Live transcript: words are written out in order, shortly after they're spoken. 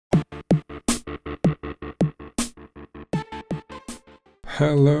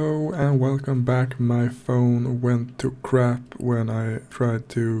Hello and welcome back. My phone went to crap when I tried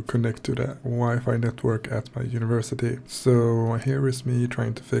to connect to the Wi-Fi network at my university. So here is me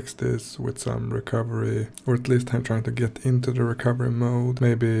trying to fix this with some recovery, or at least I'm trying to get into the recovery mode,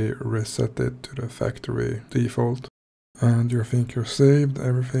 maybe reset it to the factory default. And you think you're saved,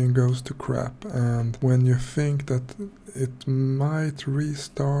 everything goes to crap, and when you think that it might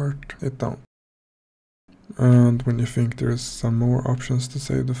restart, it don't. And when you think there's some more options to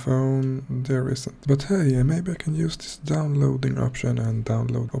save the phone, there isn't. But hey, maybe I can use this downloading option and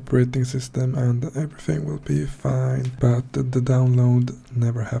download operating system and everything will be fine. But the download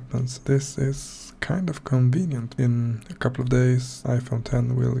never happens. This is kind of convenient. In a couple of days, iPhone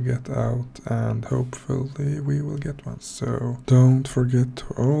 10 will get out and hopefully we will get one. So don't forget to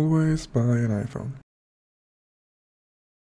always buy an iPhone.